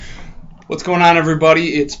What's going on,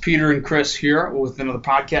 everybody? It's Peter and Chris here with another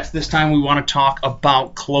podcast. This time we want to talk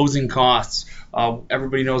about closing costs.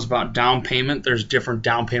 Everybody knows about down payment. There's different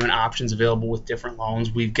down payment options available with different loans.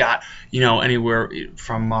 We've got, anywhere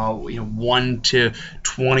from 1 to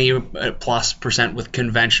 20+% with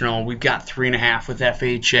conventional. We've got 3.5% with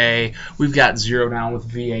FHA. We've got 0 down with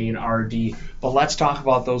VA and RD. But let's talk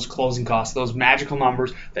about those closing costs, those magical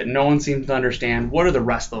numbers that no one seems to understand. What are the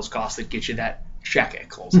rest of those costs that get you that check at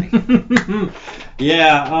closing?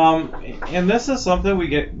 And this is something we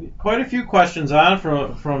get quite a few questions on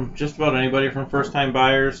from just about anybody, from first-time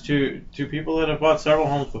buyers to people that have bought several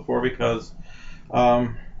homes before, because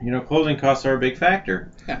closing costs are a big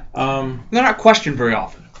factor. Yeah. They're not questioned very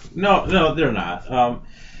often. No, they're not.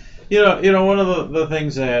 One of the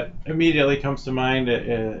things that immediately comes to mind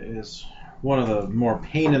is one of the more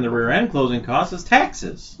pain in the rear end closing costs is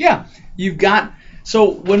taxes. Yeah,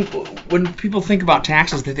 So when people think about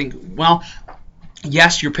taxes, they think, well,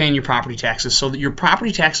 yes, you're paying your property taxes, so that your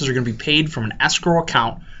property taxes are going to be paid from an escrow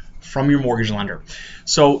account from your mortgage lender.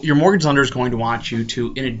 So your mortgage lender is going to want you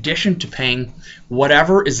to, in addition to paying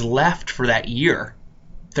whatever is left for that year,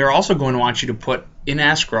 they're also going to want you to put in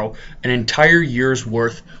escrow an entire year's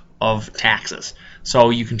worth of taxes. So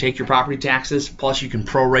you can take your property taxes, plus you can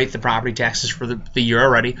prorate the property taxes for the year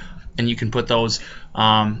already, and you can put those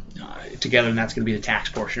together, and that's going to be the tax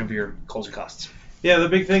portion of your closing costs. Yeah, the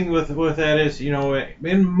big thing with that is,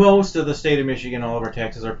 in most of the state of Michigan, all of our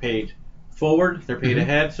taxes are paid forward. They're paid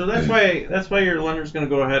ahead. So that's why your lender's going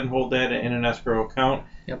to go ahead and hold that in an escrow account.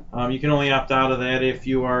 Yep. You can only opt out of that if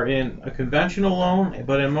you are in a conventional loan,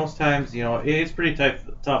 but in most times, it's pretty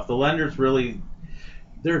tough. The lenders really,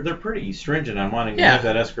 they're pretty stringent on wanting to have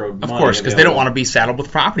that escrow money. Of course, because they don't want to be saddled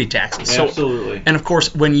with property taxes. So, absolutely. And of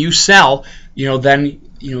course, when you sell, then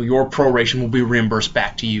your proration will be reimbursed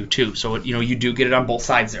back to you too. So you do get it on both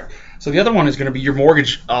sides there. So the other one is going to be your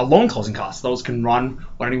mortgage loan closing costs. Those can run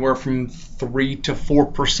anywhere from 3 to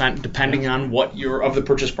 4%, depending on what of the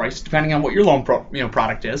purchase price, depending on what your loan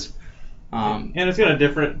product is. And it's going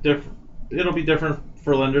to it'll be different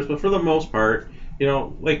for lenders, but for the most part,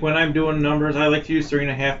 like when I'm doing numbers, I like to use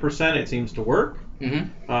 3.5%. It seems to work.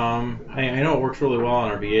 Mm-hmm. I know it works really well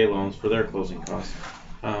on our VA loans for their closing costs.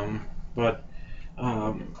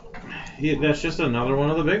 That's just another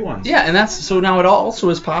one of the big ones. Yeah, and so now it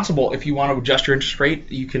also is possible if you want to adjust your interest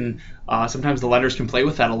rate. You can sometimes the lenders can play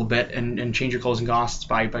with that a little bit and change your closing costs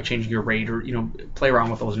by changing your rate, or play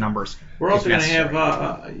around with those numbers. We're also going to have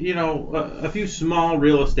a few small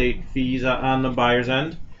real estate fees on the buyer's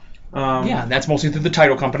end. That's mostly through the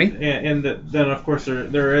title company. And then of course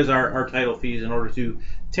there is our title fees in order to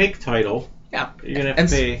take title. Yeah, you're going to have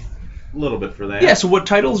to pay a little bit for that. Yeah, so what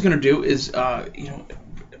title is going to do is,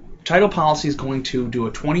 title policy is going to do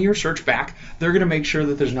a 20-year search back. They're going to make sure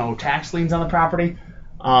that there's no tax liens on the property,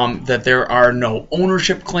 that there are no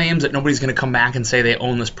ownership claims, that nobody's going to come back and say they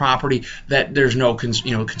own this property, that there's no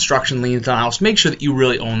construction liens on the house. Make sure that you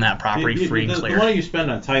really own that property free and clear. The money you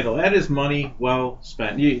spend on title, that is money well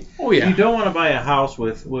spent. You You don't want to buy a house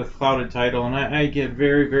with clouded title, and I get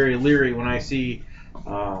very, very leery when I see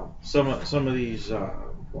some of these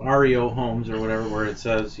REO homes or whatever, where it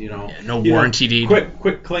says, no warranty deed.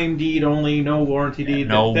 Quick claim deed only, no warranty deed.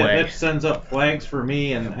 No way. That sends up flags for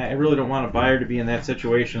me, and I really don't want a buyer to be in that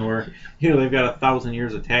situation where, they've got 1,000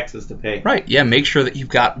 years of taxes to pay. Right, yeah, make sure that you've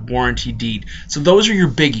got warranty deed. So those are your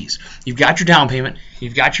biggies. You've got your down payment,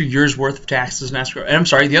 you've got your year's worth of taxes and escrow. And I'm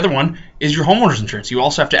sorry, the other one is your homeowner's insurance. You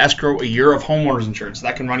also have to escrow a year of homeowner's insurance.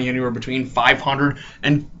 That can run you anywhere between $500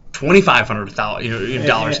 and $2,500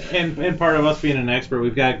 dollars. And part of us being an expert,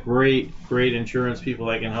 we've got great insurance people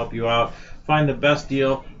that can help you out. Find the best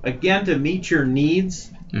deal, again, to meet your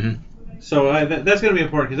needs. Mm-hmm. So that's going to be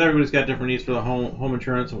important, because everybody's got different needs for the home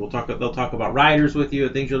insurance, and they'll talk about riders with you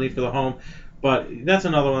and things you'll need for the home. But that's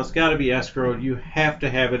another one that's got to be escrowed. You have to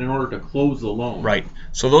have it in order to close the loan. Right.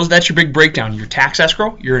 So that's your big breakdown: your tax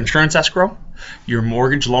escrow, your insurance escrow, your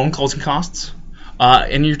mortgage loan closing costs,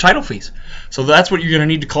 and your title fees. So that's what you're going to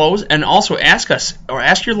need to close. And also ask us, or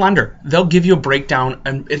ask your lender. They'll give you a breakdown,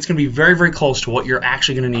 and it's going to be very, very close to what you're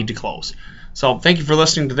actually going to need to close. So thank you for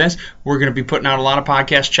listening to this. We're going to be putting out a lot of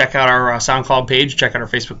podcasts. Check out our SoundCloud page. Check out our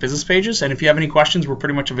Facebook business pages. And if you have any questions, we're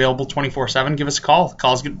pretty much available 24/7. Give us a call.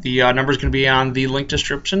 The number is going to be on the link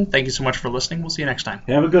description. Thank you so much for listening. We'll see you next time.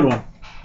 Have a good one.